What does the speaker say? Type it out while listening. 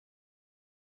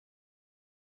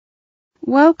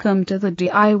Welcome to the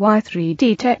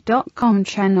DIY3DTech.com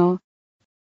channel.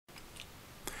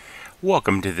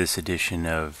 Welcome to this edition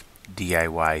of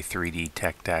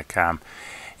DIY3DTech.com.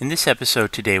 In this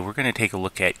episode today, we're going to take a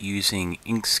look at using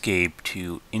Inkscape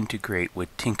to integrate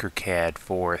with TinkerCad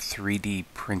for 3D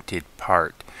printed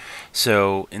part.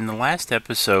 So in the last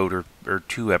episode, or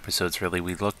two episodes really,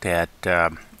 we looked at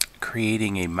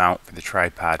creating a mount for the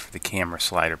tripod for the camera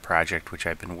slider project, which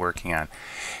I've been working on.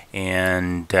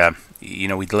 And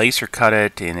we laser cut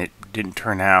it, and it didn't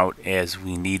turn out as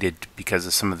we needed because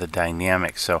of some of the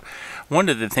dynamics. So one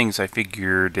of the things I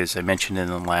figured, as I mentioned in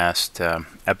the last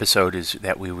episode, is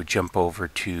that we would jump over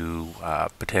to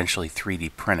potentially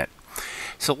 3D print it.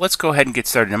 So let's go ahead and get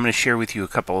started. I'm going to share with you a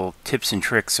couple tips and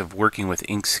tricks of working with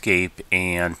Inkscape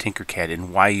and TinkerCad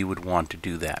and why you would want to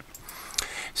do that.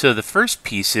 So the first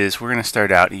piece is we're going to start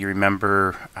out. You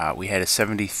remember we had a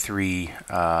 73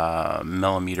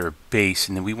 millimeter base,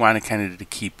 and then we want to kind of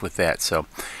keep with that. So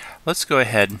let's go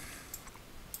ahead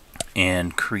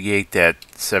and create that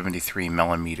 73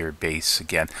 millimeter base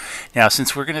again. Now,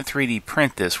 since we're going to 3D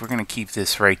print this, we're going to keep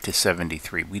this right to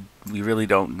 73. We really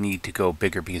don't need to go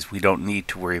bigger because we don't need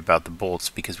to worry about the bolts,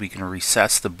 because we can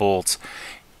recess the bolts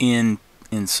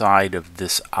inside of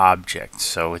this object.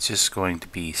 So it's just going to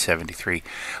be 73,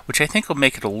 which I think will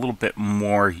make it a little bit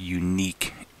more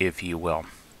unique, if you will.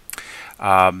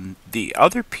 The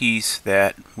other piece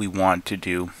that we want to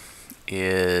do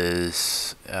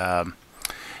is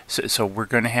so we're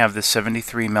going to have this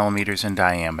 73 millimeters in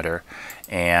diameter,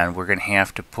 and we're going to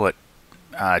have to put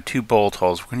two bolt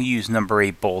holes. We're going to use number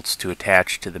 8 bolts to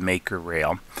attach to the maker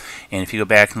rail. And if you go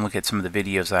back and look at some of the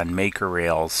videos on maker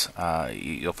rails,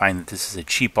 you'll find that this is a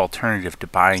cheap alternative to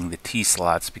buying the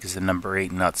T-slots, because the number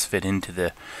 8 nuts fit into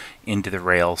the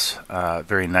rails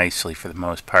very nicely for the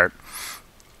most part.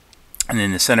 And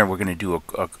in the center, we're going to do a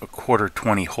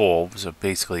 1/4-20 hole, so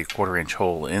basically a 1/4 inch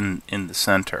hole in the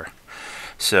center.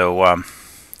 So we're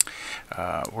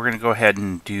going to go ahead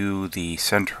and do the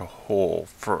center hole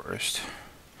first.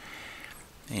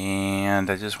 And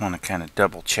I just want to kind of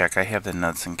double check. I have the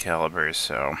nuts and calipers,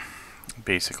 so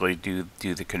basically do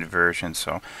the conversion.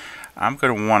 So I'm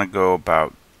going to want to go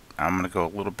about, I'm going to go a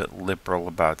little bit liberal,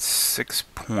 about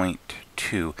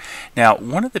 6.2. Now,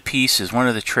 one of the pieces, one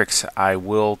of the tricks I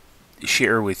will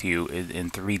share with you in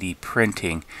 3D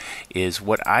printing is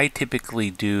what I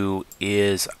typically do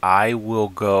is I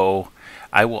will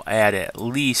add at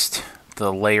least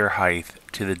the layer height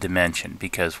to the dimension,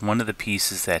 because one of the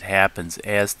pieces that happens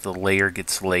as the layer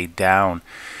gets laid down,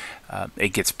 it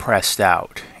gets pressed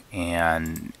out,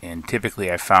 and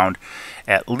typically I found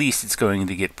at least it's going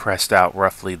to get pressed out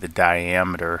roughly the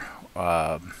diameter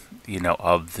of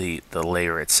the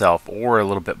layer itself, or a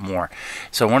little bit more.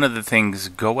 So one of the things,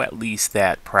 go at least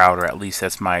that proud, or at least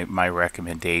that's my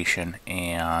recommendation,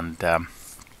 and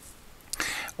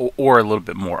or a little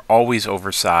bit more. Always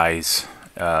oversize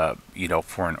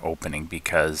for an opening,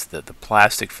 because the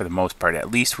plastic, for the most part,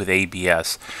 at least with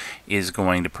ABS, is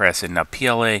going to press in. Now,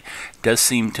 PLA does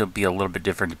seem to be a little bit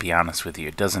different, to be honest with you.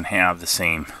 It doesn't have the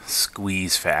same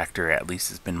squeeze factor, at least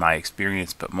it's been my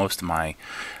experience, but most of my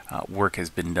work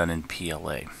has been done in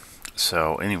PLA.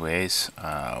 So anyways,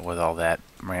 with all that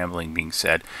rambling being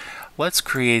said, let's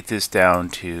create this down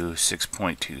to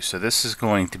 6.2. So this is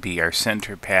going to be our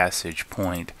center passage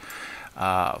point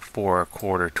for a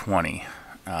 1/4-20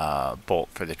 bolt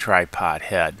for the tripod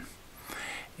head.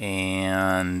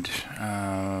 And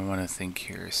I want to think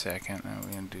here a second. We're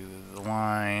going to do the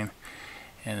line,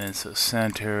 and then so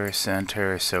center.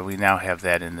 So we now have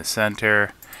that in the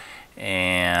center.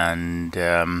 And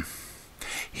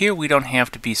here we don't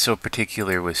have to be so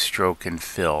particular with stroke and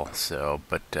fill. So,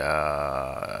 but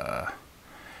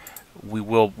we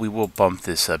will bump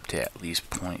this up to at least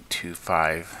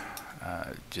 0.25,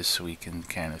 just so we can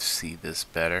kind of see this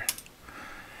better.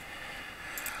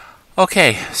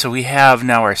 Okay, so we have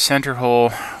now our center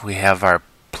hole. We have our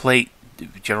plate,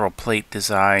 general plate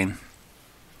design.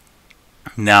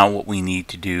 Now what we need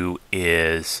to do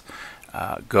is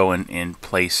go and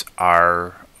place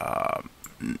our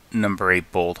number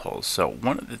 8 bolt holes. So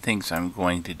one of the things I'm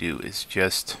going to do is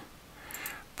just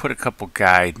put a couple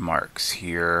guide marks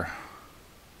here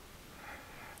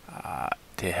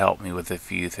to help me with a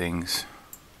few things.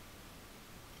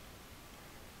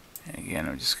 And again,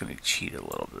 I'm just going to cheat a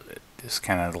little bit. Just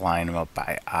kind of line them up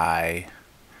by eye.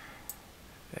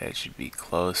 That should be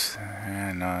close.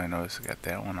 I noticed I got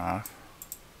that one off.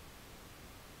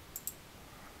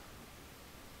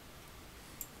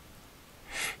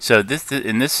 So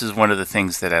this is one of the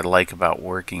things that I like about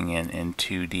working in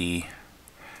 2D.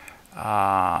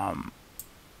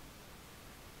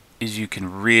 Is you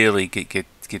can really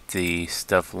get get the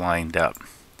stuff lined up.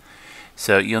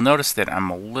 So you'll notice that I'm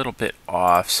a little bit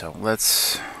off, so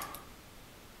let's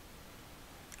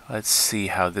see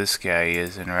how this guy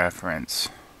is in reference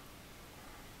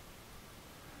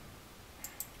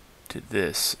to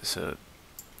this. So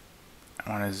I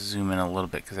want to zoom in a little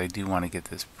bit because I do want to get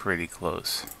this pretty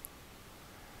close.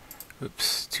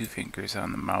 Oops, 2 fingers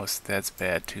on the mouse. That's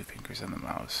bad, 2 fingers on the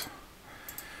mouse.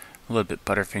 A little bit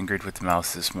butterfingered with the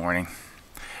mouse this morning.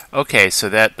 Okay, so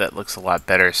that looks a lot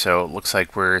better. So it looks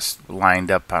like we're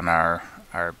lined up on our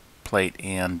plate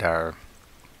and our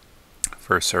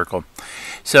first circle.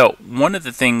 So one of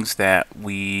the things that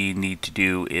we need to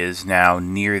do is now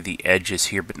near the edges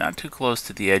here, but not too close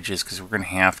to the edges because we're going to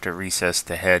have to recess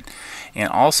the head. And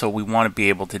also we want to be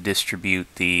able to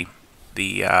distribute the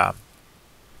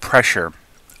pressure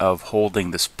of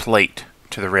holding this plate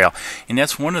to the rail. And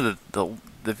that's one of the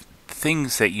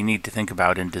things that you need to think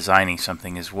about in designing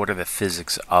something is what are the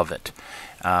physics of it.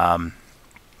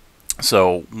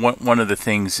 So one of the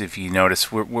things, if you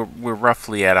notice, we're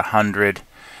roughly at 100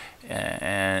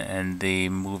 and the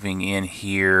moving in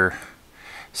here.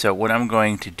 So what I'm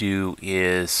going to do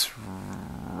is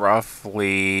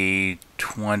roughly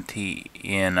 20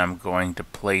 in, I'm going to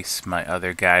place my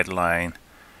other guideline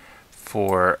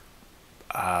for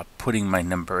putting my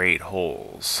number 8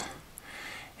 holes.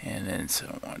 And then so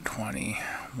 120,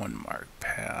 1 mark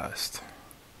past,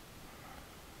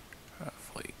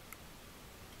 roughly.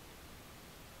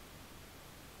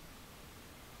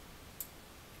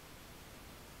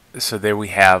 So there we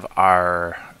have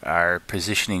our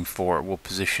positioning for, we'll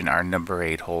position our number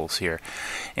 8 holes here.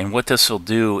 And what this will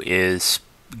do is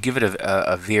give it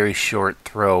a very short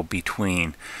throw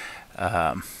between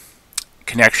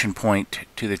connection point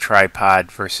to the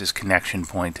tripod versus connection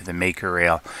point to the maker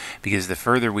rail, because the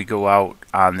further we go out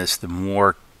on this, the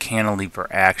more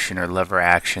cantilever action or lever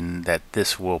action that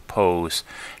this will pose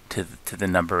to the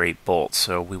number 8 bolts.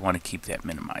 So we want to keep that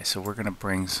minimized. So we're going to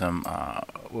bring some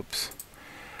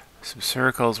some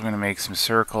circles. We're going to make some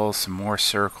circles, some more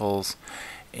circles,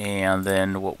 and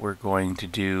then what we're going to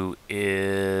do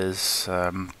is I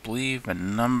believe a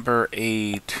number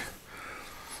 8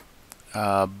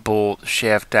 bolt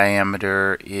shaft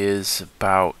diameter is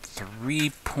about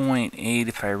 3.8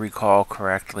 if I recall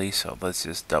correctly. So let's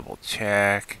just double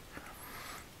check.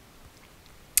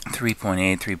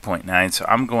 3.8, 3.9. So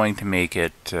I'm going to make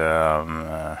it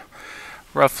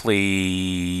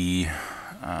roughly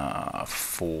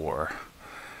 4.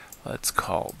 Let's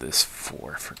call this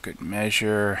 4 for good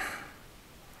measure.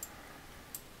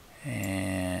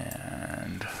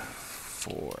 And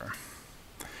 4.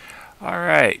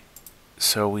 Alright.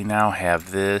 So we now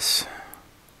have this.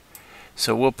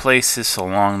 So we'll place this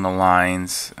along the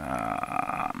lines.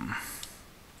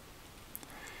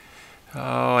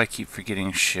 Oh, I keep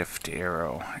forgetting shift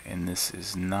arrow, and this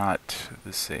is not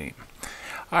the same.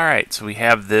 Alright, so we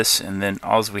have this, and then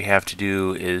all we have to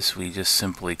do is we just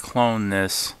simply clone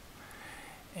this,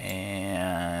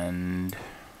 and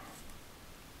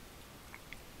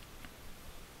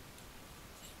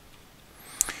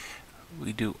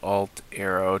we do Alt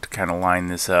arrow to kind of line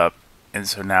this up, and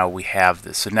so now we have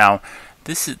this. So now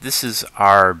this is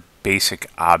our basic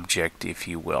object, if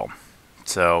you will.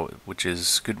 So, which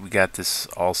is good. We got this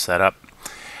all set up.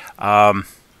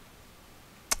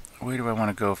 Where do I want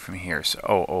to go from here? So,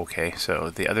 okay. So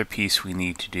the other piece we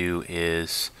need to do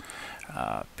is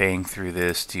bang through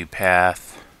this, do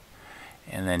path,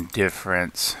 and then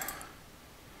difference.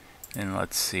 And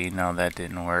let's see. No, that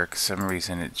didn't work. For some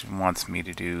reason it wants me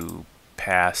to do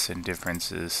pass and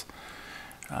differences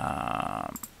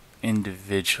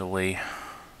individually.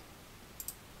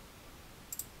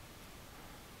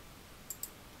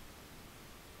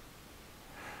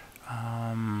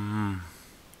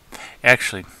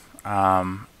 Actually,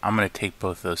 I'm going to take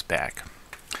both those back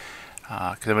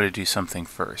because I'm going to do something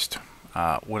first.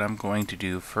 What I'm going to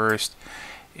do first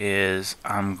is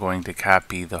I'm going to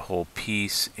copy the whole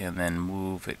piece and then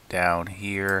move it down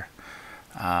here.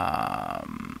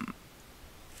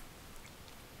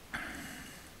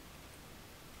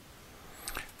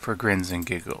 For grins and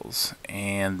giggles.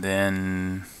 And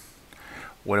then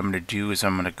what I'm going to do is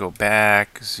I'm going to go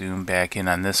back, zoom back in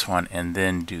on this one, and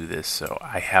then do this. So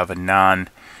I have a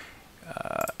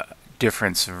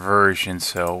non-difference version.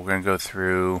 So we're going to go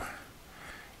through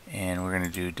and we're going to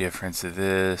do difference of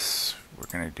this. We're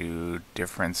going to do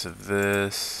difference of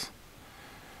this.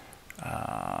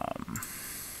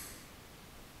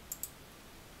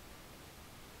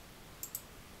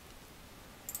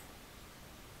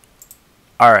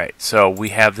 Alright, so we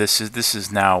have this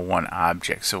is now one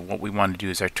object. So what we want to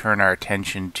do is turn our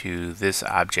attention to this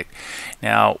object.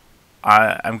 Now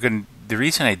I'm going to the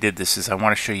reason I did this is I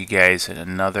want to show you guys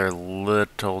another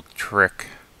little trick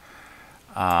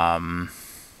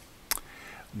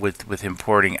with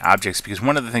importing objects, because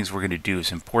one of the things we're going to do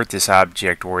is import this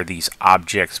object, or these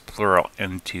objects plural,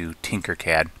 into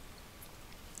TinkerCAD,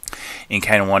 and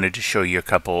kind of wanted to show you a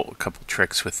couple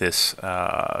tricks with this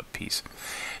piece.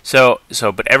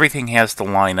 But everything has to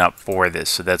line up for this,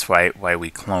 so that's why we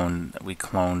cloned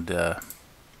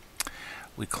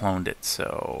it.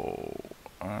 So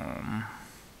I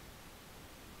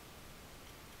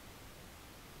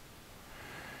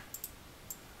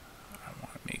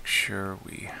want to make sure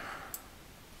I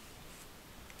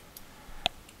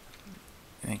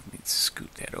think we need to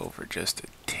scoot that over just a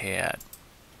tad.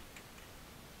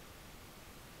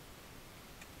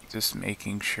 Just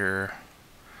making sure.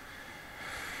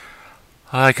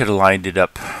 I could have lined it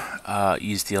up,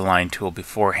 used the align tool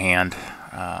beforehand,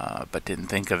 but didn't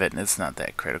think of it, and it's not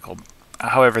that critical.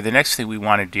 However, the next thing we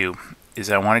want to do is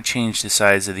I want to change the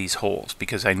size of these holes,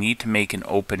 because I need to make an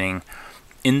opening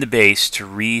in the base to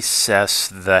recess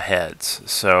the heads.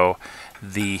 So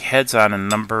the heads on a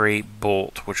number 8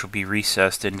 bolt, which will be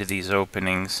recessed into these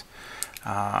openings,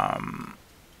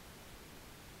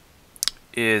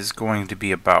 is going to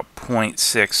be about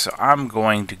 0.6. So I'm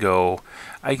going to go,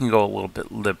 I can go a little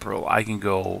bit liberal. I can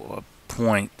go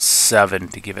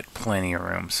 0.7 to give it plenty of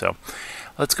room. So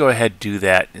let's go ahead and do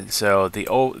that. So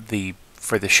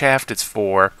for the shaft it's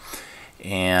 4,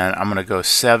 and I'm going to go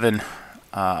 7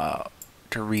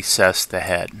 to recess the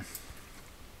head.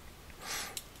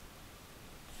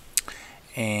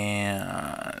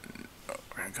 And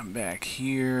we're going to come back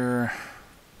here,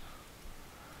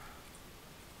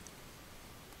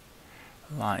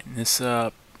 line this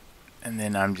up, and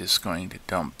then I'm just going to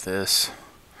dump this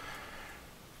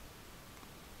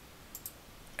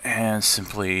and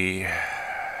simply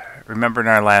remember in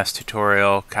our last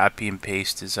tutorial, copy and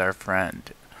paste is our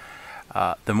friend.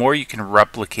 The more you can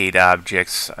replicate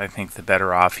objects, I think the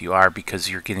better off you are, because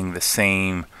you're getting the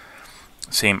same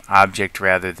object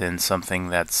rather than something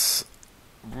that's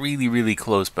really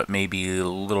close but maybe a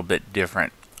little bit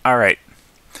different. Alright,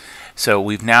 so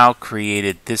we've now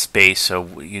created this base,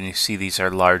 so you see these are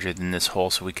larger than this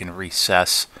hole, so we can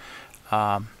recess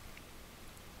the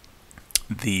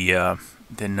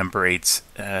number 8's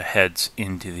heads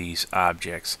into these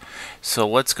objects. So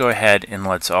let's go ahead and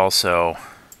let's also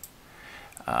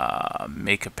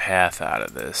make a path out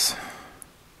of this.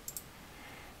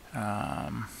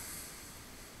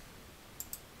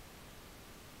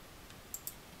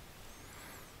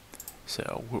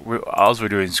 So all we're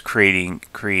doing is creating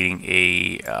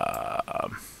a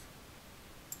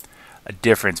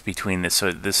difference between this,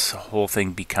 so this whole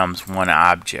thing becomes one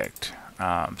object.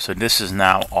 So this is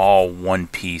now all one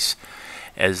piece,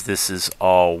 as this is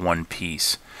all one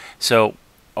piece. So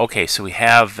okay, so we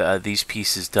have these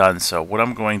pieces done. So what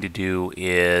I'm going to do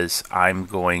is I'm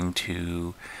going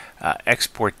to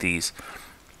export these.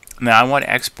 Now I want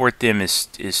to export them as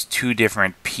 2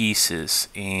 different pieces,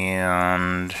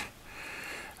 and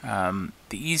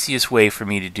the easiest way for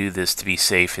me to do this to be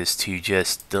safe is to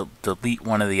just delete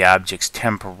one of the objects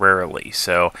temporarily.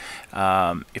 So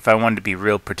if I wanted to be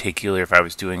real particular, if I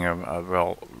was doing a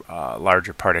real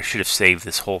larger part, I should have saved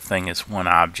this whole thing as one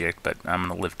object, but I'm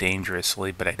going to live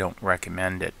dangerously, but I don't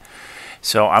recommend it.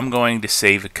 So I'm going to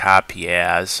save a copy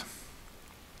as,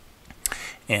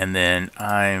 and then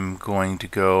I'm going to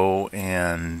go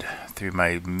and through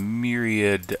my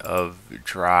myriad of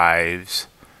drives,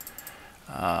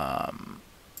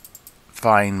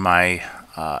 find my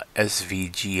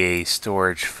SVGA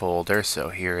storage folder. So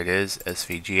here it is,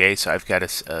 SVGA. So I've got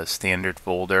a standard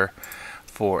folder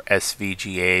for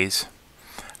SVGAs.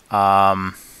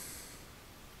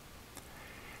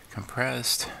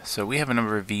 Compressed. So we have a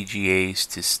number of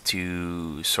VGAs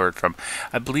to sort from.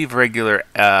 I believe regular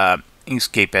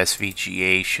Inkscape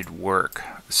SVGA should work.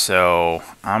 So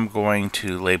I'm going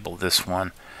to label this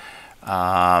one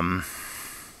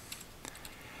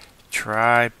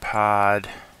tripod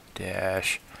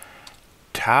dash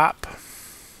top,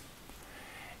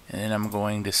 and then I'm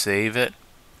going to save it,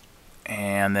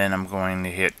 and then I'm going to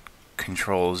hit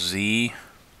Control Z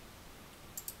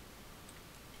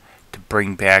to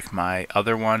bring back my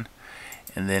other one,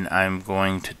 and then I'm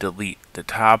going to delete the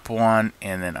top one,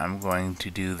 and then I'm going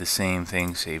to do the same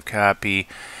thing, save copy,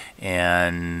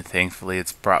 and thankfully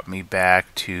it's brought me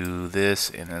back to this,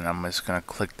 and then I'm just going to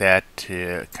click that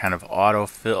to kind of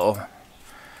autofill,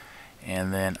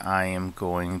 and then I am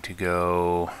going to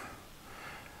go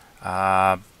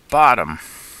bottom,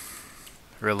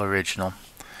 real original,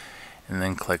 and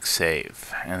then click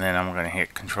save, and then I'm going to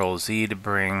hit Control Z to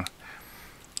bring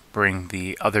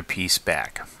the other piece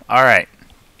back. Alright,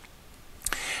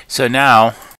 So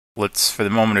now, for the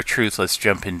moment of truth, let's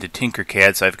jump into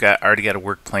TinkerCAD. So I've already got a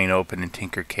work plane open in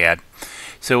TinkerCAD.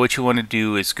 So what you want to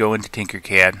do is go into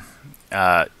TinkerCAD,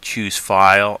 choose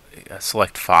File,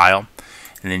 select File,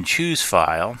 and then choose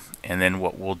File. And then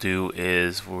what we'll do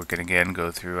is we're going to again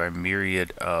go through our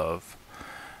myriad of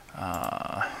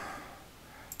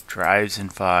drives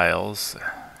and files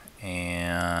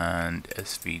and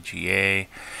SVGA,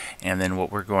 and then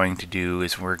what we're going to do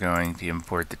is we're going to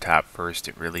import the top first.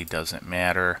 It really doesn't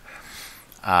matter.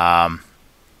 And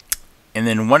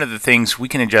then one of the things, we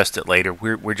can adjust it later.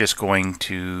 We're just going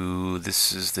to,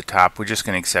 this is the top, we're just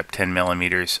going to accept 10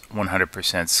 millimeters,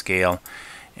 100% scale,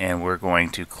 and we're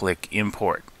going to click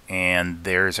import. And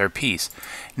there's our piece.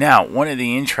 Now, one of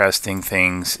the interesting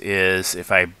things is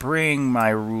if I bring my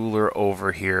ruler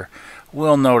over here,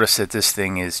 we'll notice that this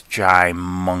thing is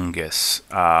gymongous.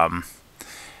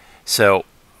 So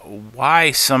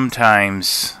why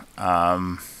sometimes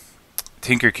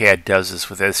TinkerCAD does this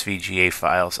with SVGA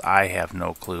files, I have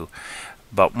no clue.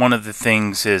 But one of the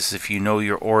things is if you know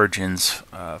your origins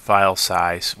file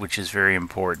size, which is very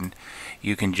important,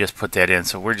 you can just put that in.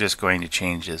 So we're just going to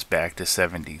change this back to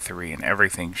 73 and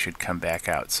everything should come back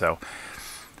out. So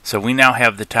we now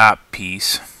have the top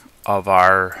piece of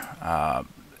our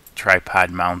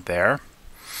tripod mount there.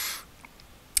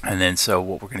 And then so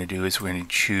what we're going to do is we're going to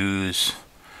choose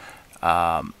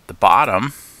the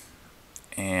bottom,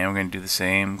 and we're going to do the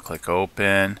same. Click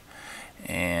open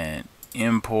and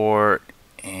import,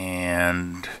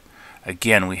 and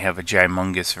again we have a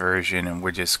gymongous version, and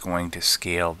we're just going to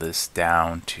scale this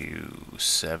down to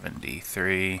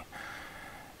 73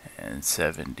 and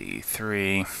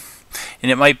 73.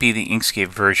 And it might be the Inkscape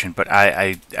version, but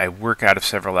I work out of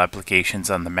several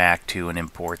applications on the Mac too and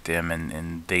import them,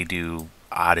 and they do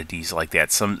oddities like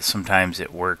that. Sometimes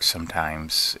it works,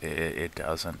 sometimes it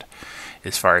doesn't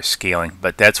as far as scaling.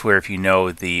 But that's where if you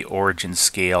know the origin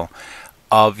scale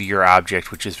of your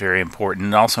object, which is very important,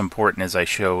 and also important as I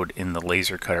showed in the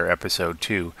laser cutter episode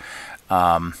too,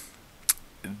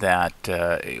 that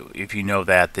if you know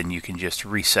that, then you can just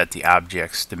reset the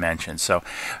object's dimensions. So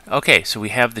okay, so we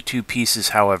have the two pieces,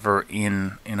 however,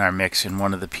 in our mix, and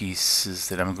one of the pieces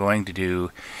that I'm going to do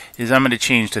is I'm going to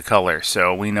change the color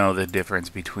so we know the difference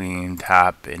between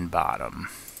top and bottom,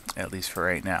 at least for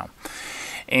right now.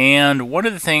 And one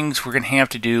of the things we're going to have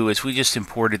to do is we just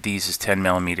imported these as 10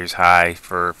 millimeters high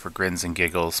for grins and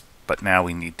giggles, but now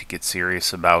we need to get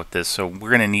serious about this, so we're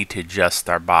going to need to adjust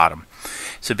our bottom.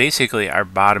 So basically our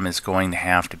bottom is going to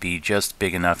have to be just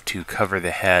big enough to cover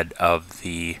the head of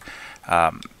the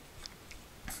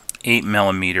 8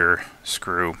 millimeter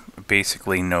screw,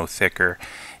 basically no thicker.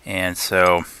 And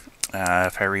so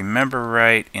if I remember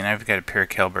right, and I've got a pair of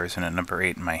calibers and a number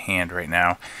 8 in my hand right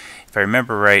now, if I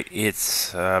remember right,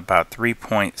 it's about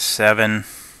 3.7.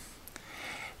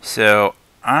 So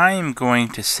I'm going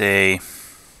to say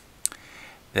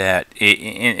that,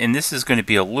 and this is going to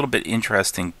be a little bit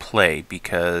interesting play,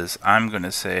 because I am going to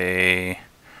go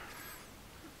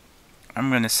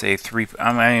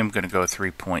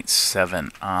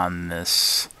 3.7 on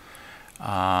this.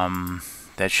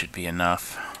 That should be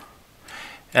enough.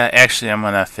 Actually, I'm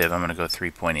going to fib. I'm going to go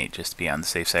 3.8 just to be on the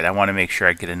safe side. I want to make sure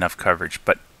I get enough coverage.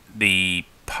 But the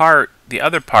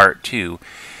other part too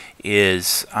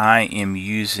is I am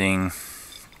using,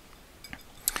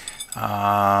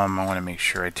 I want to make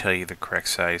sure I tell you the correct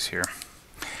size here.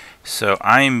 So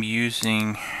I am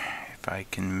using, if I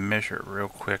can measure it real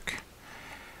quick,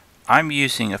 I'm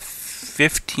using a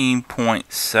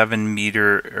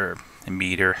 15.7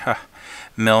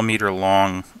 millimeter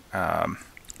long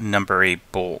number 8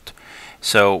 bolt.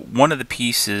 So one of the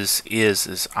pieces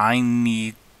is I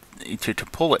need to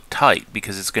pull it tight,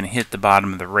 because it's going to hit the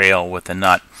bottom of the rail with a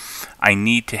nut. I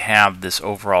need to have this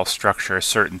overall structure a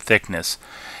certain thickness,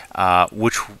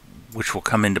 which will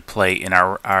come into play in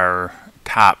our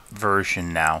top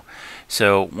version now.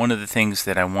 So one of the things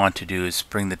that I want to do is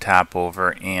bring the top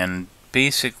over, and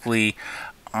basically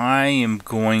I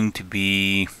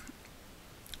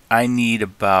need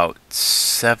about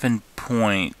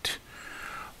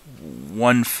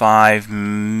 7.15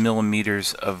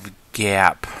 millimeters of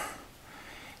gap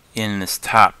in this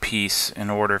top piece in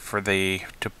order for to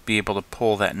be able to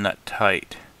pull that nut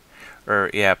tight,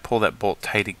 or pull that bolt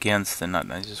tight against the nut.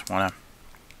 And I just want to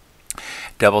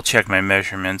double check my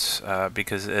measurements,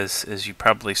 because as you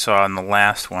probably saw in the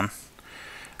last one,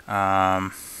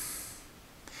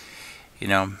 you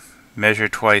know, measure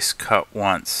twice, cut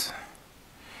once.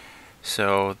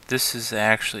 So this is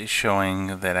actually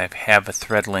showing that I have a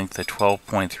thread length of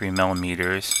 12.3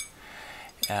 millimeters,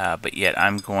 but yet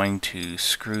I'm going to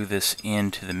screw this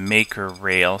into the maker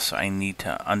rail, so I need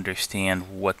to understand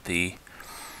what the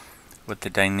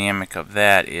dynamic of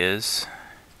that is.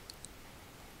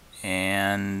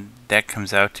 And that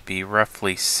comes out to be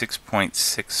roughly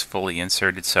 6.6 fully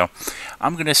inserted. So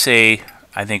I'm going to say,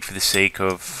 I think for the sake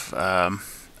of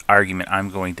argument,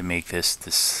 I'm going to make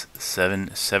this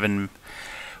 7.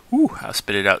 I'll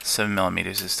spit it out. 7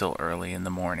 millimeters is still early in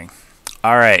the morning.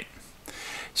 All right.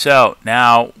 So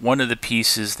now one of the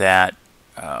pieces that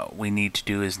we need to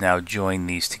do is now join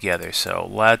these together. So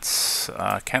let's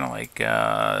kind of like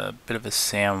a bit of a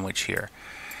sandwich here.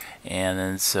 And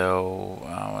then so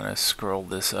I want to scroll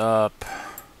this up.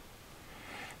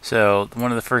 So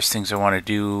one of the first things I want to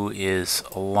do is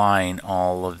align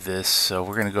all of this. So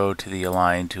we're going to go to the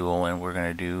align tool, and we're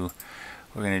going to do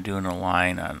an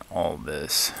align on all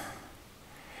this.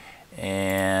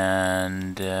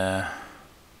 And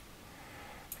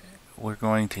we're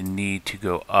going to need to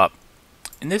go up.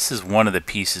 And this is one of the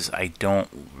pieces I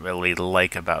don't really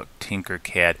like about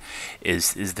TinkerCad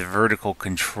is the vertical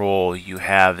control you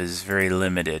have is very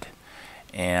limited,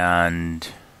 and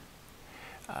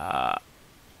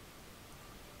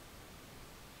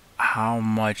how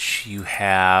much you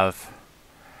have,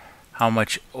 how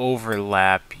much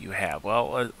overlap you have.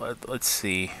 Well, let's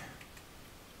see.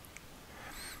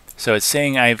 So it's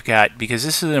saying I've got, because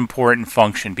this is an important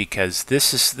function, because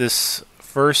this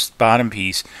first bottom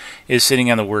piece is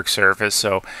sitting on the work surface.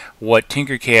 So what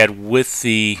TinkerCAD with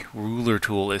the ruler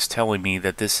tool is telling me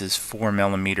that this is 4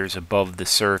 millimeters above the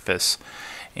surface.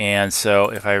 And so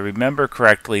if I remember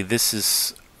correctly, this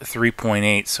is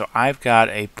 3.8, so I've got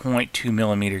a 0.2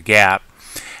 millimeter gap.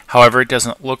 However, it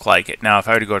doesn't look like it. Now if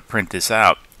I were to go print this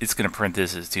out, it's going to print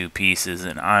this as 2 pieces,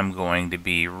 and I'm going to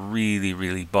be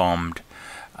really bummed.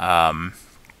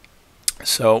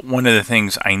 So one of the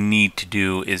things I need to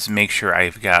do is make sure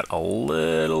I've got a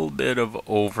little bit of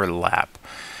overlap,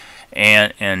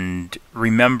 and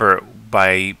remember,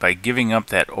 by giving up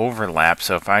that overlap,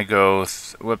 so if I go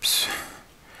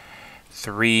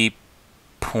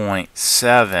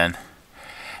 3.7,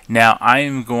 now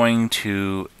I'm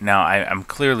clearly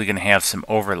going to have some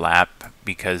overlap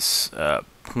because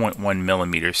 0.1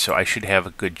 millimeters, so I should have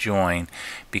a good join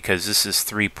because this is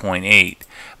 3.8.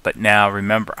 But now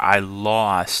remember, I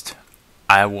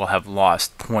will have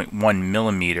lost 0.1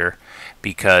 millimeter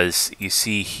because you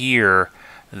see here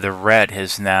the red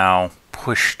has now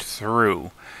pushed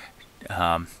through,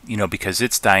 because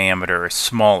its diameter is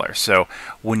smaller. So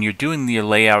when you're doing the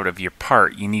layout of your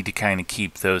part, you need to kind of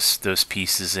keep those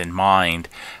pieces in mind.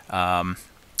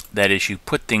 That as you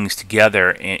put things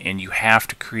together and you have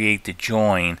to create the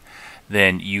join,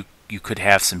 then you could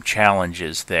have some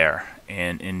challenges there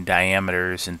in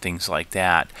diameters and things like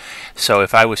that. So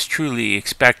if I was truly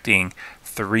expecting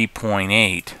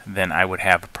 3.8, then I would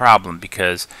have a problem,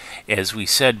 because as we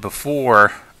said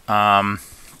before, let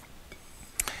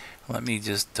me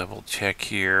just double check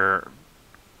here,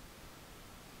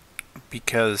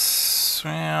 because,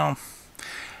 well,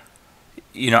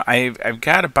 I've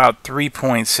got about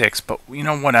 3.6, but you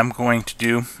know what I'm going to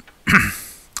do?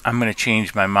 I'm going to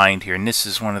change my mind here, and this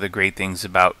is one of the great things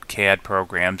about CAD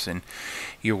programs, and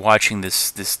you're watching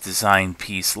this design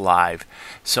piece live.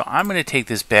 So I'm going to take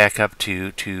this back up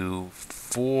to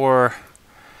 4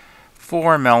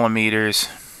 millimeters,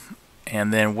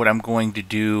 and then what I'm going to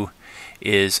do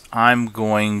is I'm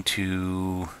going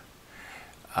to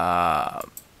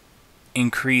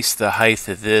increase the height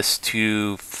of this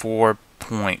to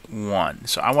 4.1.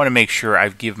 So I want to make sure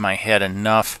I've given my head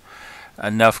enough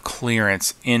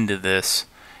clearance into this,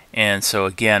 and so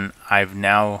again I'm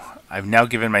now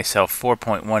given myself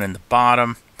 4.1 in the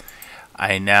bottom.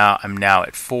 I'm now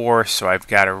at 4, so I've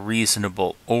got a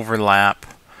reasonable overlap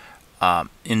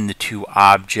in the two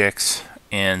objects,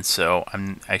 and so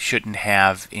I shouldn't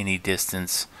have any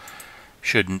distance.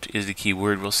 Shouldn't is the key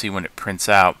word. We'll see when it prints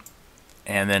out.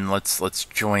 And then let's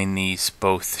join these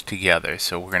both together.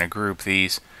 So we're going to group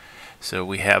these so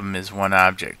we have them as one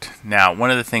object. Now,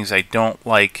 one of the things I don't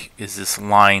like is this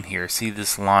line here. See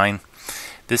this line?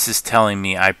 This is telling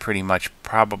me I pretty much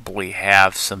probably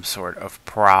have some sort of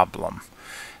problem,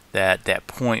 that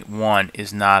 0.1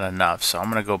 is not enough. So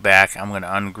I'm going to go back, I'm going to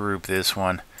ungroup this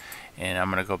one, and I'm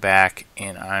going to go back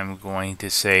and I'm going to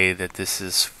say that this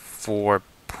is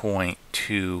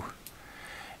 4.2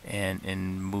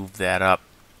 and move that up.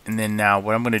 And then now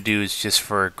what I'm going to do is, just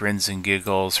for grins and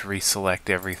giggles, reselect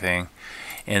everything,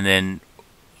 and then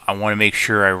I want to make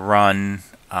sure I run.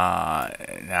 Now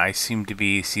I seem to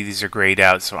be, see, these are grayed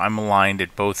out, so I'm aligned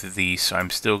at both of these, so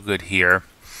I'm still good here.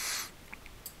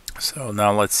 So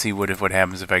now let's see what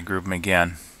happens if I group them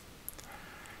again.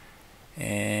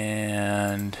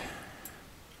 And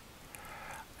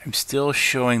I'm still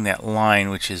showing that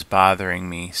line, which is bothering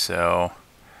me, so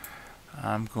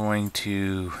I'm going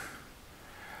to,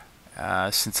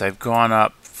 since I've gone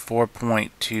up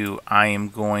 4.2, I am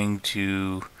going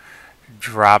to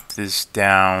drop this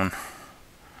down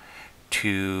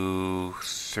to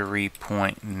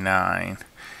 3.9.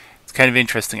 It's kind of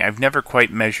interesting. I've never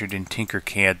quite measured in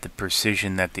TinkerCAD the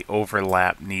precision that the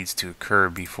overlap needs to occur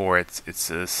before it's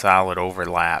a solid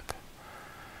overlap.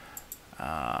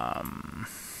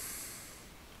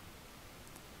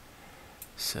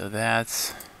 So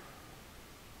that's,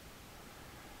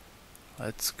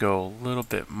 let's go a little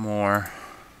bit more.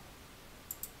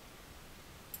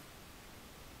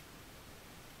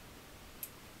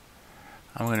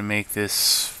 I'm going to make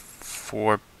this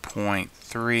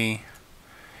 4.3,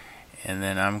 and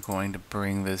then I'm going to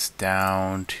bring this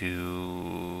down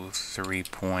to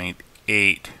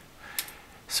 3.8.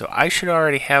 So I should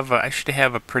already have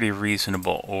a pretty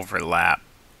reasonable overlap.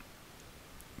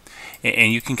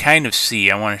 And you can kind of see,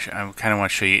 I kind of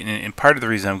want to show you, and part of the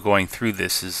reason I'm going through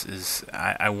this is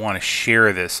I want to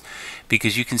share this,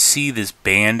 because you can see this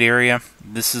band area.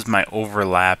 This is my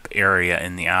overlap area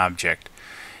in the object.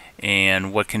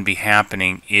 And what can be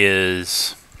happening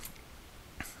is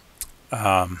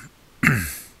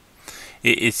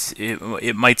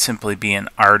it might simply be an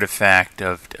artifact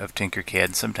of TinkerCAD,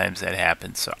 and sometimes that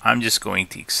happens. So I'm just going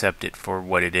to accept it for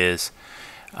what it is.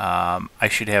 I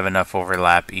should have enough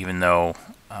overlap, even though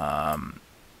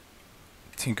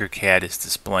TinkerCAD is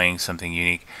displaying something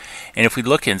unique. And if we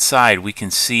look inside, we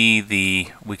can see the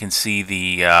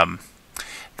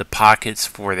pockets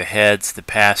for the heads, the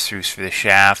pass-throughs for the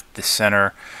shaft, the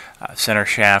center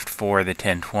shaft for the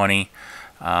 1020.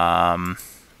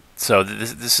 So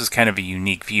this is kind of a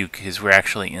unique view because we're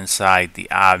actually inside the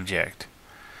object.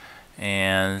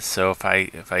 And so if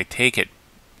I take it,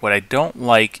 what I don't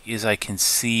like is I can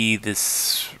see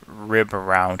this rib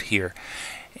around here,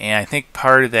 and I think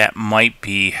part of that might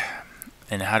be,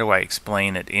 and how do I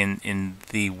explain it, in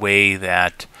the way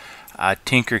that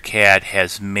TinkerCAD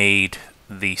has made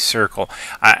the circle.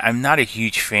 I'm not a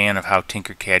huge fan of how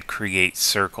TinkerCAD creates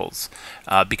circles,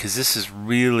 because this is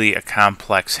really a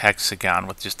complex hexagon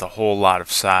with just a whole lot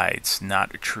of sides,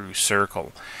 not a true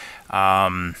circle.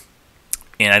 And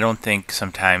I don't think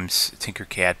sometimes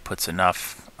TinkerCAD puts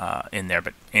enough in there,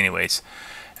 but anyways,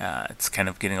 it's kind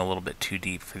of getting a little bit too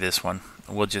deep for this one.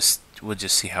 We'll just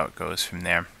see how it goes from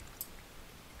there.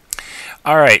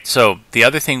 Alright, so the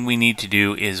other thing we need to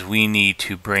do is we need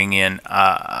to bring in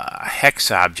a hex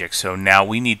object. So now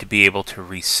we need to be able to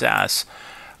recess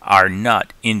our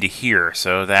nut into here.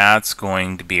 So that's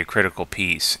going to be a critical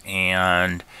piece.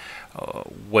 And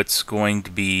what's going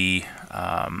to be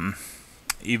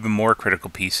even more critical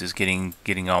piece is getting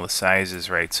all the sizes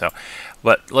right. So,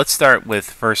 but let's start with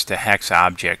first a hex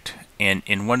object.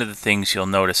 And one of the things you'll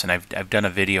notice, and I've done a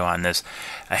video on this,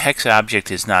 a hex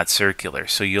object is not circular.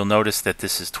 So you'll notice that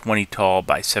this is 20 tall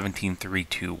by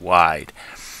 17.32 wide.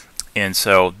 And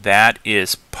so that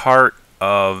is part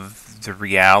of the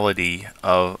reality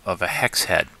of a hex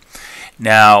head.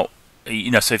 Now,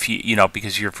 so if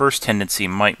because your first tendency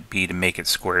might be to make it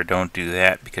square, don't do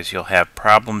that, because you'll have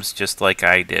problems just like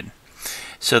I did.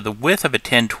 So the width of a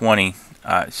 1020,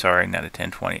 sorry, not a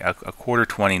 1020, a quarter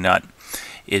 20 nut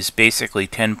is basically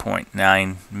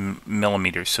 10.9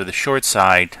 millimeters. So the short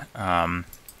side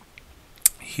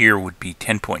here would be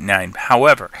 10.9.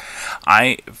 However,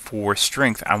 for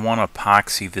strength, I want to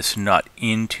epoxy this nut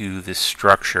into this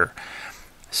structure.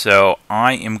 So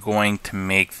I am going to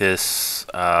make this,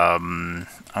 I'm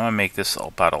going to make this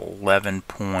about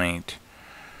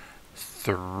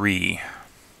 11.3.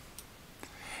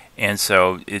 And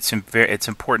so it's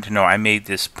important to know I made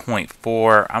this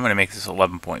 0.4. I'm going to make this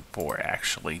 11.4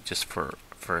 actually, just for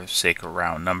sake of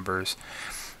round numbers,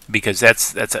 because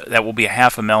that will be a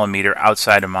half a millimeter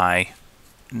outside of my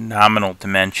nominal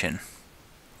dimension.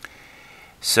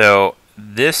 So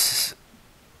the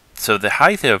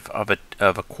height of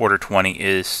a quarter 20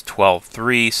 is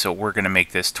 12.3. So we're going to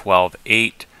make this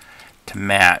 12.8 to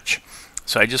match.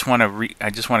 So I just want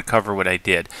to cover what I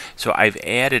did. So I've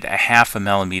added a half a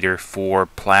millimeter for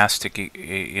plastic,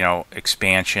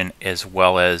 expansion, as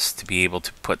well as to be able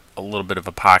to put a little bit of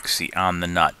epoxy on the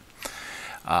nut.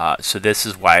 So this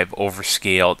is why I've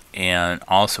overscaled, and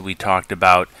also we talked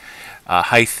about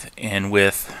height and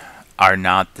width are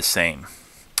not the same.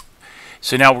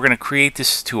 So now we're going to create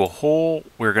this to a hole.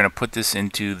 We're going to put this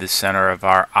into the center of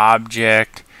our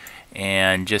object.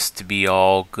 And just to be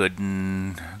all good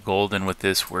and golden with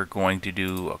this, we're going to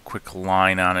do a quick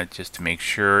line on it just to make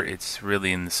sure it's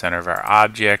really in the center of our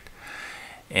object.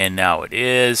 And now it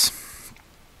is.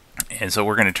 And so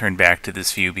we're going to turn back to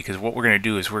this view, because what we're going to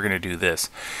do is we're going to do this.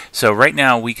 So right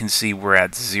now we can see we're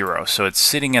at 0. So it's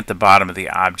sitting at the bottom of the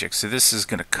object. So this is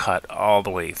going to cut all the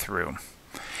way through.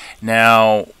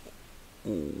 Now,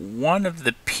 one of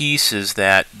the pieces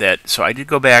so I did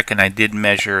go back and I did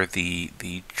measure the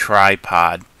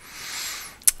tripod,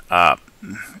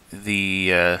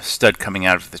 the stud coming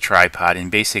out of the tripod,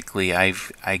 and basically I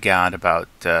got about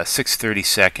 6/30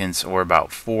 seconds, or about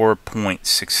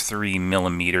 4.63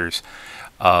 millimeters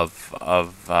of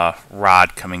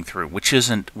rod coming through, which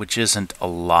isn't a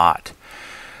lot.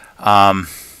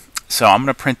 So I'm going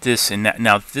to print this, and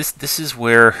now this is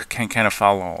where can kind of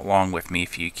follow along with me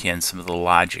if you can, some of the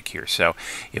logic here. So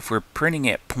if we're printing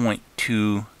at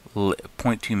 0.2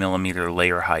 millimeter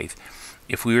layer height,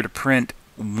 if we were to print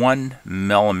 1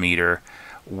 millimeter,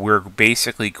 we're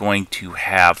basically going to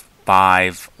have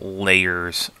 5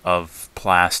 layers of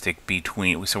plastic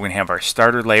between. So we're going to have our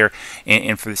starter layer,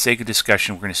 and for the sake of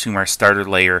discussion, we're going to assume our starter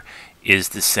layer is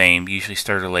the same. Usually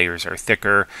starter layers are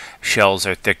thicker, shells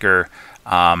are thicker,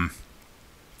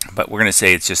 but we're going to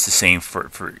say it's just the same for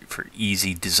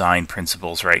easy design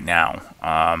principles right now.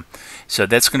 So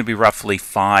that's going to be roughly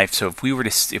 5. So if we were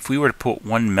to put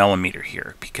 1 millimeter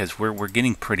here, because we're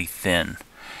getting pretty thin.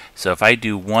 So if I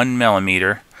do 1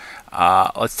 millimeter,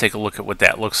 let's take a look at what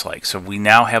that looks like. So we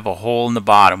now have a hole in the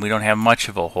bottom. We don't have much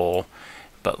of a hole,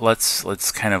 but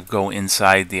let's kind of go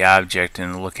inside the object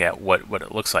and look at what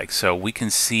it looks like. So we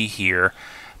can see here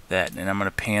that, and I'm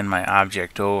going to pan my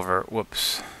object over.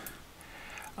 Whoops.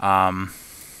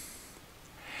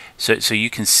 So you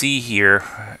can see here,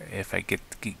 if I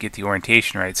get the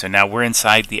orientation right. So now we're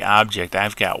inside the object.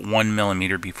 I've got 1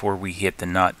 millimeter before we hit the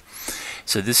nut.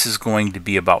 So this is going to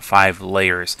be about 5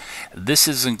 layers. This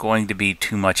isn't going to be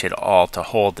too much at all to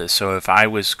hold this. So if I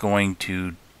was going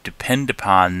to depend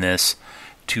upon this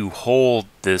to hold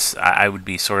this, I would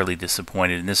be sorely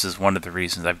disappointed, and this is one of the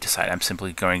reasons I've decided I'm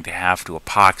simply going to have to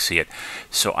epoxy it,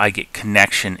 so I get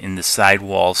connection in the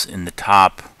sidewalls in the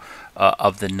top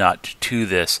of the nut to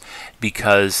this,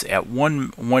 because at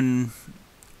one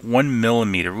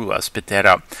millimeter, ooh, I'll spit that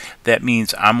out, that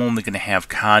means I'm only going to have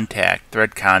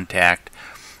thread contact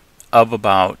of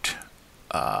about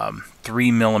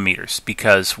 3 millimeters,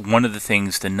 because one of the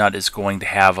things, the nut is going to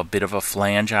have a bit of a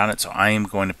flange on it, so I am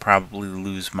going to probably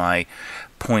lose my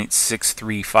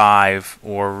 0.635,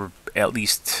 or at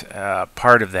least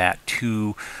part of that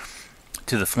to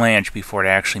the flange before it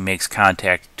actually makes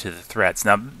contact to the threads.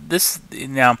 Now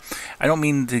I don't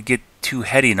mean to get too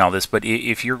heady in all this, but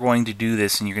if you're going to do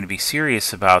this and you're going to be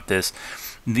serious about this,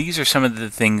 these are some of the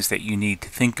things that you need to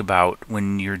think about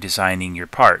when you're designing your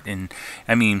part. And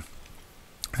I mean,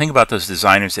 think about those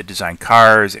designers that design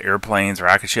cars, airplanes,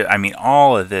 rocket ships. I mean,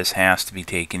 all of this has to be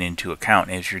taken into account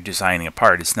as you're designing a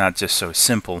part. It's not just so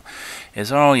simple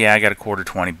as, oh yeah, I got a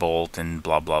 1/4-20 bolt and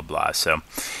blah blah blah. So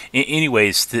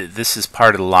anyways, this is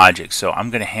part of the logic. So I'm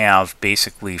going to have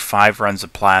basically 5 runs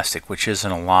of plastic, which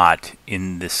isn't a lot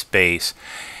in this space.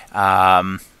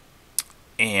 And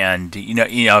you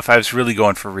know, if I was really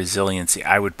going for resiliency,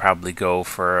 I would probably go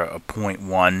for a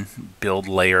 0.1 build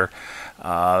layer.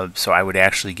 So I would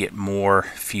actually get more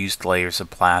fused layers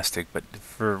of plastic, but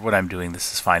for what I'm doing,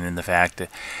 this is fine in the fact that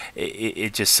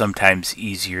it's just sometimes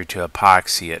easier to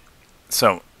epoxy it.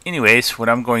 So anyways, what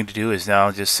I'm going to do is now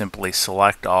just simply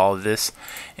select all of this,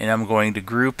 and I'm going to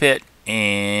group it, and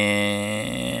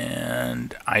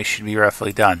I should be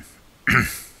roughly done.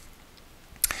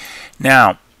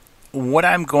 Now, what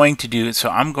I'm going to do, so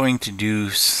I'm going to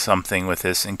do something with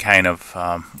this, and kind of,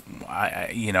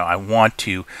 I want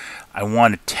to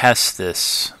test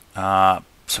this.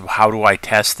 So how do I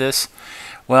test this?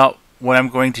 Well, what I'm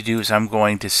going to do is I'm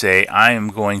going to say I am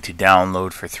going to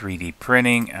download for 3D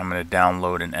printing. I'm going to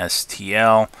download an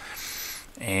STL,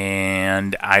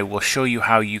 and I will show you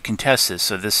how you can test this.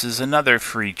 So this is another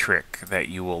free trick that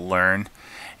you will learn.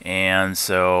 And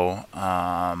so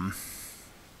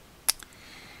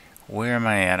where am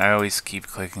I at? I always keep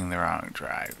clicking the wrong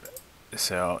drive.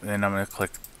 So then I'm going to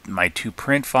click my to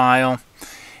print file,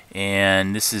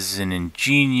 and this is an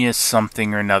ingenious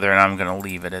something or another, and I'm going to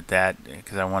leave it at that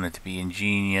because I want it to be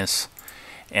ingenious.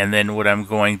 And then what I'm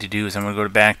going to do is I'm going to go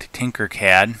back to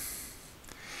TinkerCad,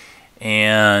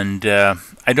 and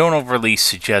I don't overly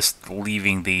suggest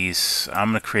leaving these. I'm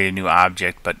going to create a new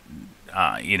object, but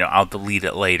I'll delete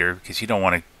it later because you don't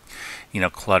want to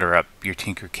clutter up your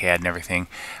TinkerCad and everything.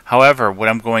 However, what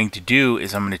I'm going to do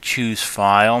is I'm going to choose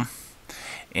File,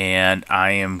 and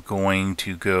I am going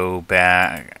to go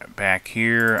back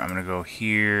here. I'm going to go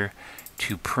here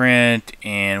to Print,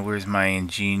 and where's my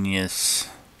ingenious?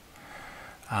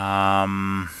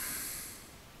 The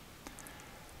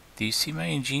Do you see my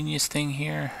ingenious thing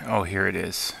here? Oh, here it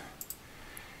is.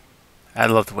 I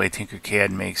love the way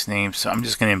TinkerCAD makes names, so I'm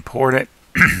just going to import it.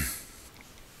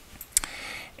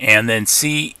 And then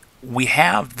see, we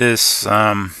have this,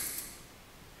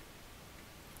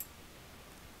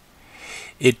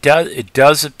 it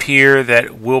does appear that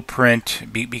it will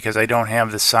print because I don't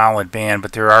have the solid band,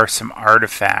 but there are some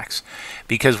artifacts.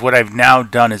 Because what I've now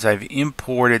done is I've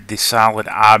imported the solid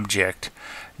object,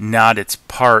 not its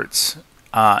parts,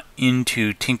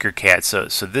 into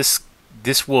TinkerCAD. So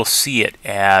this will see it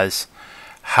as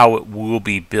how it will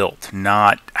be built,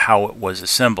 not how it was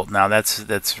assembled. Now that's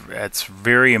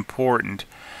very important,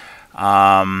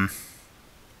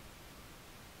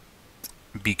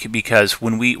 because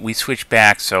when we switch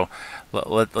back, so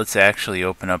let's actually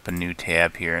open up a new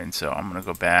tab here, and so I'm going to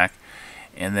go back,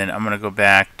 and then I'm going to go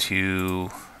back to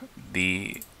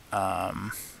the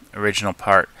original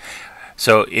part.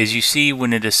 So as you see,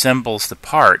 when it assembles the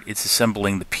part, it's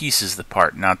assembling the pieces of the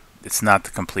part, it's not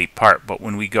the complete part. But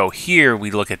when we go here,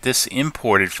 we look at this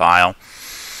imported file.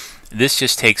 This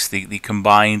just takes the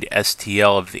combined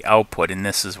STL of the output, and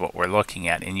this is what we're looking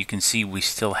at. And you can see we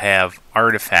still have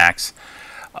artifacts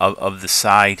of the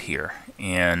side here.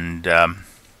 And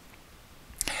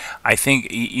I think,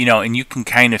 you know, and you can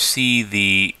kind of see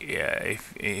the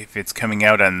if it's coming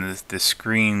out on the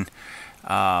screen,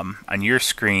 on your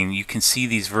screen, you can see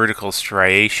these vertical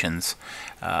striations.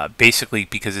 Basically,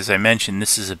 because as I mentioned,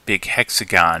 this is a big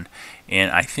hexagon,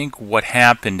 and I think what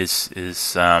happened is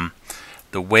the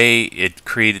way it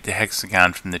created the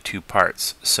hexagon from the two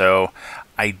parts. So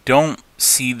I don't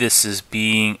see this as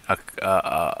being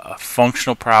a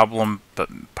functional problem, but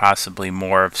possibly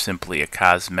more of simply a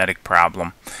cosmetic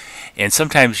problem. And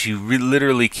sometimes you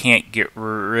literally can't get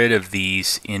rid of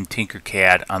these in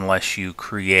TinkerCAD unless you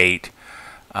create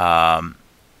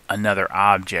another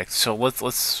object. So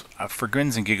let's for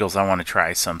grins and giggles, I want to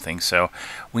try something. So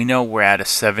we know we're at a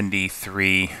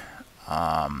 73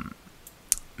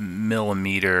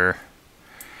 millimeter.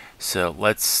 So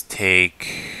let's take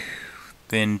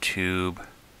thin tube,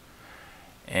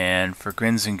 and for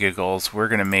grins and giggles, we're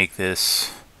going to make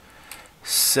this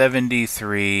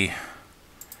 73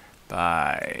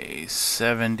 by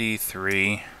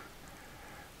 73.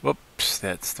 Whoops,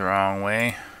 that's the wrong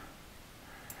way.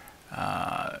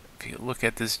 If you look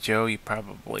at this, Joe, you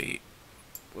probably...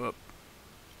 Whoop.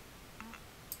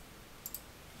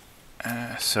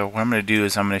 So what I'm going to do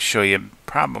is I'm going to show you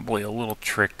probably a little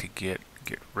trick to get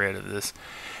rid of this.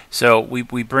 So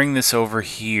we bring this over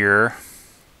here,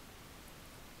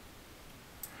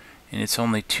 and it's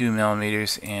only 2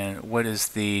 millimeters, and what is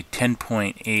the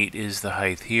 10.8 is the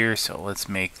height here. So let's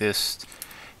make this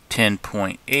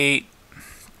 10.8,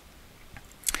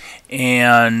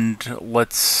 and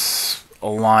let's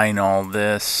align all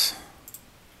this.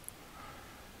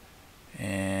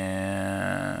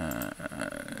 And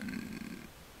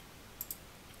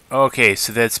okay,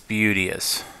 so that's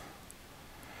beauteous.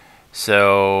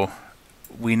 So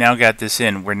we now got this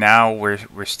in.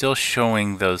 We're still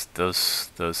showing those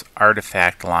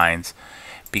artifact lines,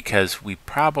 because we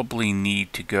probably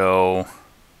need to go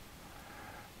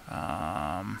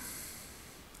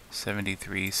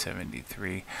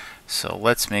 73. So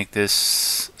let's make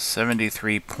this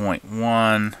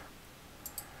 73.1,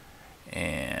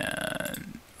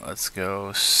 and let's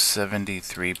go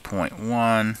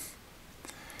 73.1.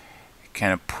 It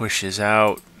kind of pushes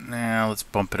out. Now let's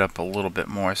bump it up a little bit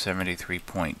more,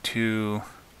 73.2.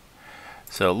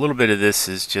 So a little bit of this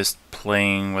is just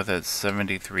playing with it,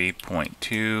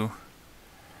 73.2.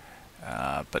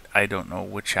 But I don't know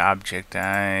which object.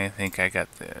 I think I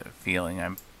got the feeling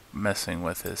I'm messing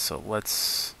with this. So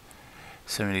let's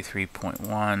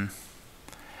 73.1.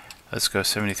 Let's go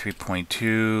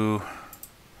 73.2.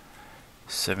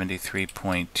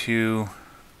 73.2.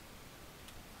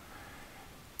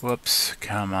 Whoops,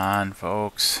 come on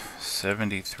folks.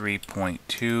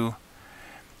 73.2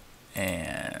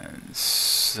 and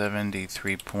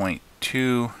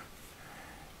 73.2,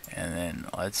 and then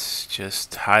let's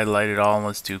just highlight it all.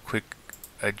 Let's do a quick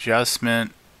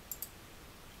adjustment,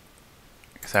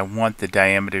 because I want the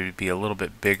diameter to be a little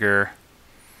bit bigger.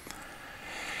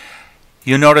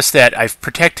 You'll notice that I've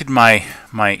protected my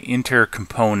inter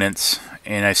components,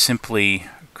 and I simply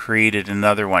created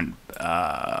another one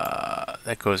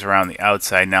that goes around the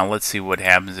outside. Now let's see what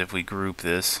happens if we group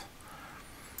this.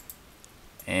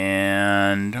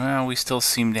 And well, we still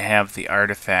seem to have the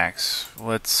artifacts.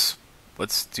 Let's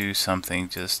do something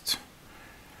just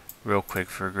real quick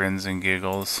for grins and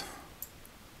giggles.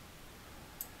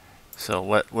 So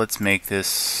let's make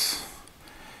this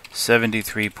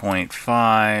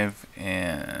 73.5,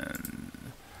 and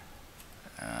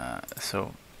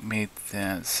so made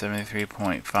that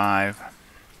 73.5.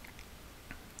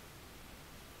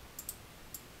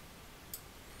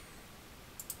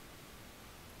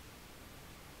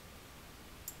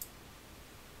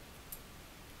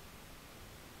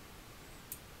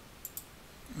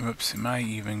 Whoops, it might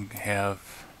even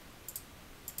have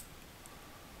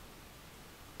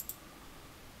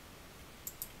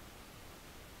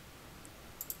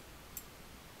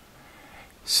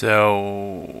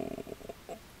so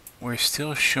we're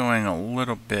still showing a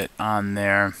little bit on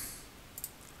there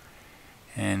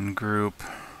in group.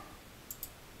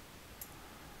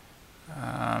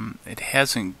 It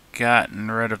hasn't gotten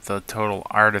rid of the total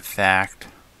artifact.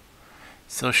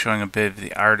 Still showing a bit of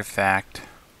the artifact.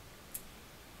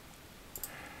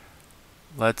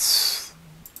 Let's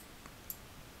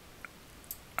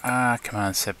come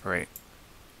on, separate.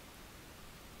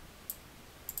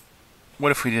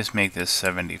 What if we just make this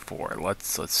 74?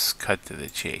 Let's cut to the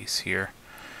chase here.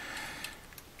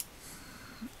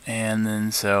 And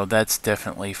then so that's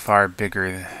definitely far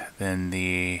bigger than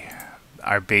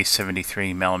our base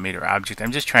 73 millimeter object.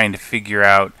 I'm just trying to figure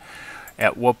out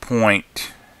at what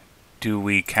point do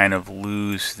we kind of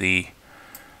lose the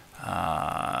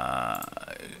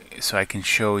so I can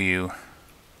show you.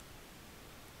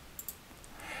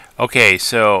 Okay,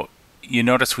 so you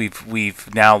notice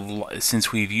we've now,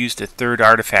 since we've used a third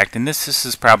artifact, and this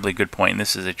is probably a good point, and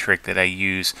this is a trick that I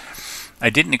use. I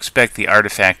didn't expect the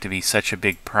artifact to be such a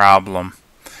big problem,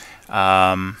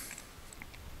 but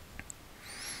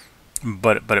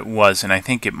it was, and I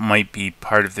think it might be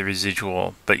part of the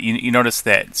residual. But you notice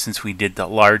that since we did the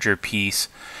larger piece,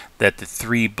 that the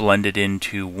three blended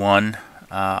into one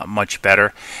much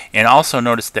better. And also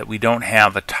notice that we don't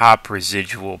have a top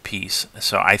residual piece.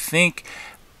 So I think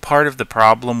part of the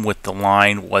problem with the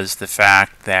line was the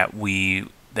fact that we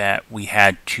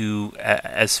had two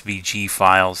SVG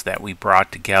files that we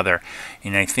brought together,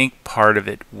 and I think part of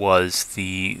it was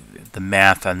the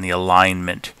math on the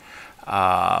alignment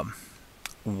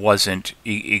wasn't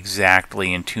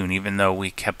exactly in tune, even though we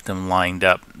kept them lined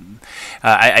up.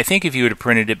 I think if you would have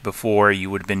printed it before, you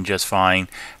would have been just fine.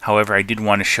 However, I did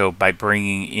want to show by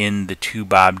bringing in the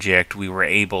tube object, we were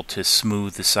able to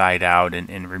smooth the side out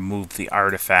and remove the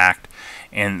artifact,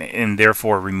 and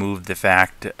therefore remove the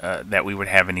fact that we would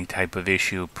have any type of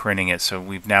issue printing it. So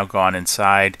we've now gone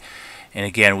inside, and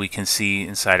again we can see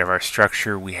inside of our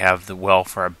structure we have the well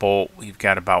for our bolt. We've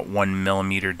got about 1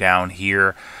 millimeter down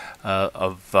here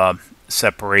of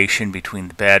separation between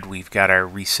the bed. We've got our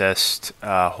recessed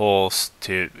holes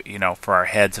to, for our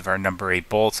heads of our number 8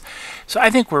 bolts. So I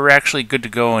think we're actually good to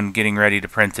go and getting ready to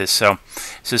print this. So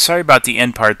sorry about the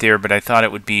end part there, but I thought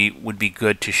it would be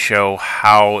good to show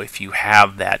how, if you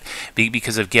have that,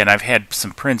 because again I've had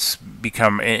some prints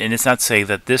become, and it's not to say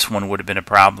that this one would have been a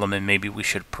problem and maybe we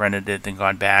should have printed it and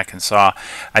gone back and saw.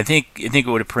 I think it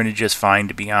would have printed just fine,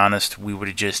 to be honest. We would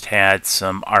have just had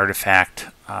some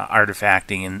artifacting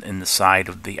in the side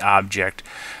of the object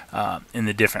in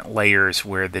the different layers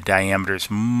where the diameters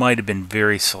might have been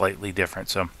very slightly different.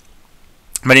 So,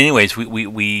 but anyways,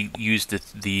 we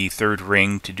used the third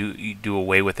ring to do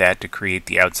away with that to create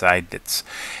the outside that's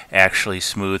actually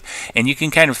smooth. And you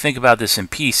can kind of think about this in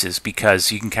pieces,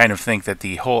 because you can kind of think that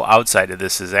the whole outside of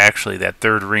this is actually that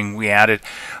third ring we added,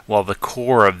 while the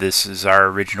core of this is our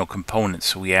original component.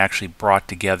 So we actually brought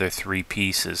together 3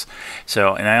 pieces.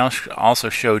 So, and I also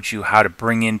showed you how to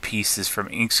bring in pieces from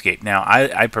Inkscape. Now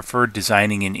I prefer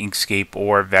designing in Inkscape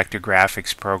or vector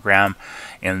graphics program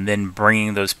and then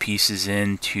bringing those pieces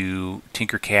into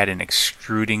TinkerCad and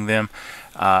extruding them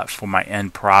for my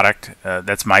end product.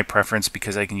 That's my preference,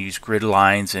 because I can use grid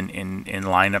lines and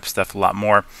line up stuff a lot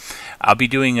more. I'll be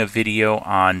doing a video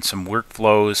on some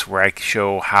workflows where I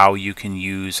show how you can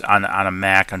use, on a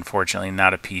Mac, unfortunately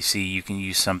not a PC, you can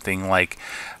use something like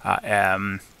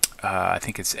I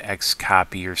think it's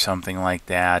Xcopy or something like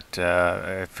that.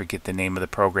 I forget the name of the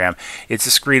program. It's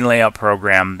a screen layout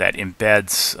program that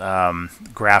embeds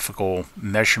graphical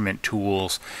measurement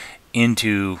tools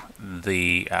into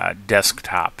the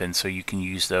desktop, and so you can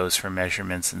use those for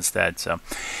measurements instead. So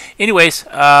anyways,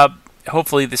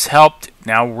 hopefully this helped.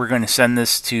 Now we're going to send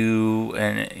this to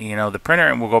the printer,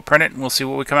 and we'll go print it and we'll see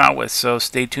what we come out with. So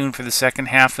stay tuned for the second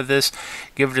half of this.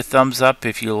 Give it a thumbs up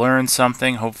if you learned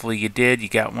something. Hopefully you did. You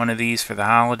got one of these for the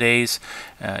holidays,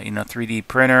 3D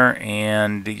printer,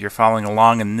 and you're following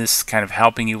along, and this kind of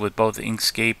helping you with both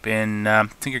Inkscape and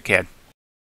TinkerCad.